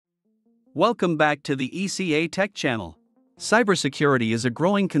Welcome back to the ECA Tech Channel. Cybersecurity is a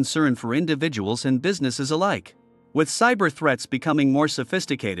growing concern for individuals and businesses alike. With cyber threats becoming more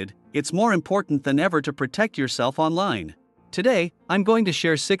sophisticated, it's more important than ever to protect yourself online. Today, I'm going to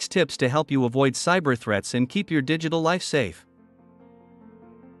share 6 tips to help you avoid cyber threats and keep your digital life safe.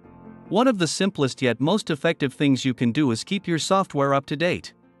 One of the simplest yet most effective things you can do is keep your software up to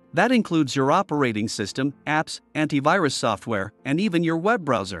date. That includes your operating system, apps, antivirus software, and even your web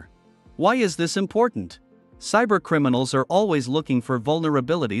browser. Why is this important? Cybercriminals are always looking for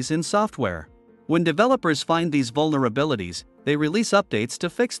vulnerabilities in software. When developers find these vulnerabilities, they release updates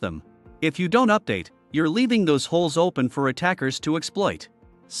to fix them. If you don't update, you're leaving those holes open for attackers to exploit.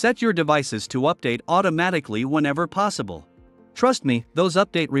 Set your devices to update automatically whenever possible. Trust me, those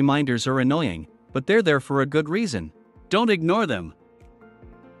update reminders are annoying, but they're there for a good reason. Don't ignore them.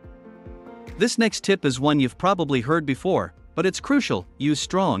 This next tip is one you've probably heard before, but it's crucial: use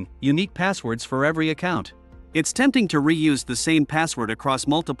strong, unique passwords for every account. It's tempting to reuse the same password across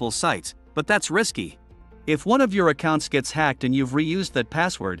multiple sites, but that's risky. If one of your accounts gets hacked and you've reused that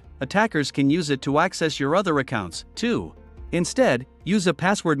password, attackers can use it to access your other accounts, too. Instead, use a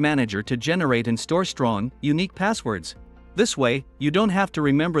password manager to generate and store strong, unique passwords. This way, you don't have to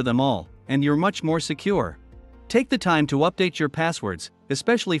remember them all, and you're much more secure. Take the time to update your passwords,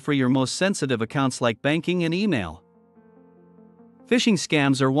 especially for your most sensitive accounts like banking and email. Phishing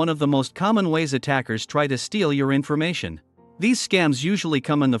scams are one of the most common ways attackers try to steal your information. These scams usually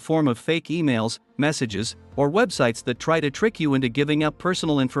come in the form of fake emails, messages, or websites that try to trick you into giving up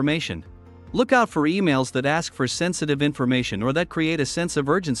personal information. Look out for emails that ask for sensitive information or that create a sense of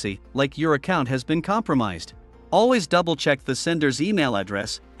urgency, like your account has been compromised. Always double-check the sender's email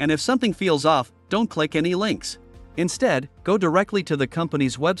address, and if something feels off, don't click any links. Instead, go directly to the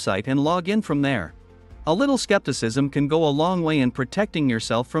company's website and log in from there. A little skepticism can go a long way in protecting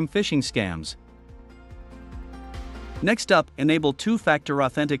yourself from phishing scams. Next up, enable two-factor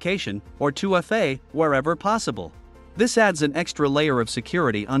authentication, or 2FA, wherever possible. This adds an extra layer of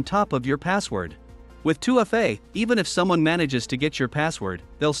security on top of your password. With 2FA, even if someone manages to get your password,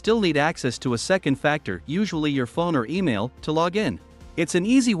 they'll still need access to a second factor, usually your phone or email, to log in. It's an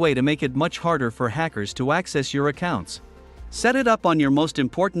easy way to make it much harder for hackers to access your accounts. Set it up on your most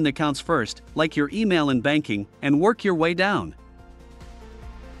important accounts first, like your email and banking, and work your way down.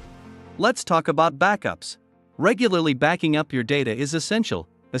 Let's talk about backups. Regularly backing up your data is essential,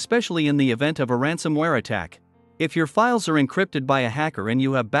 especially in the event of a ransomware attack. If your files are encrypted by a hacker and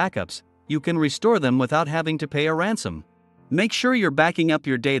you have backups, you can restore them without having to pay a ransom. Make sure you're backing up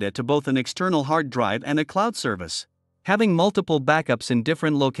your data to both an external hard drive and a cloud service. Having multiple backups in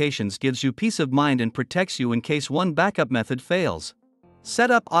different locations gives you peace of mind and protects you in case one backup method fails.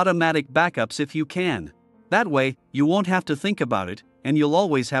 Set up automatic backups if you can. That way, you won't have to think about it, and you'll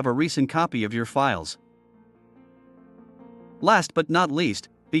always have a recent copy of your files. Last but not least,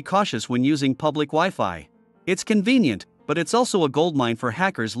 be cautious when using public Wi-Fi. It's convenient, but it's also a goldmine for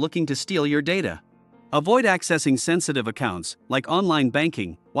hackers looking to steal your data. Avoid accessing sensitive accounts, like online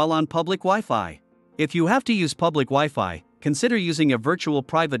banking, while on public Wi-Fi. If you have to use public Wi-Fi, consider using a virtual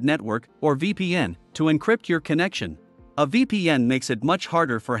private network, or VPN, to encrypt your connection. A VPN makes it much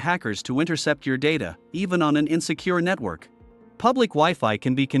harder for hackers to intercept your data, even on an insecure network. Public Wi-Fi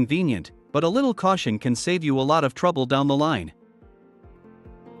can be convenient, but a little caution can save you a lot of trouble down the line.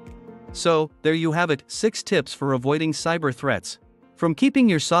 So, there you have it, 6 tips for avoiding cyber threats. From keeping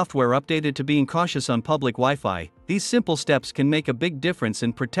your software updated to being cautious on public Wi-Fi, these simple steps can make a big difference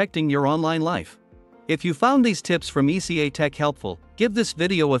in protecting your online life. If you found these tips from ECA Tech helpful, give this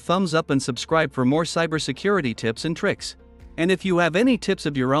video a thumbs up and subscribe for more cybersecurity tips and tricks. And if you have any tips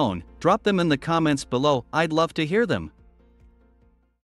of your own, drop them in the comments below, I'd love to hear them.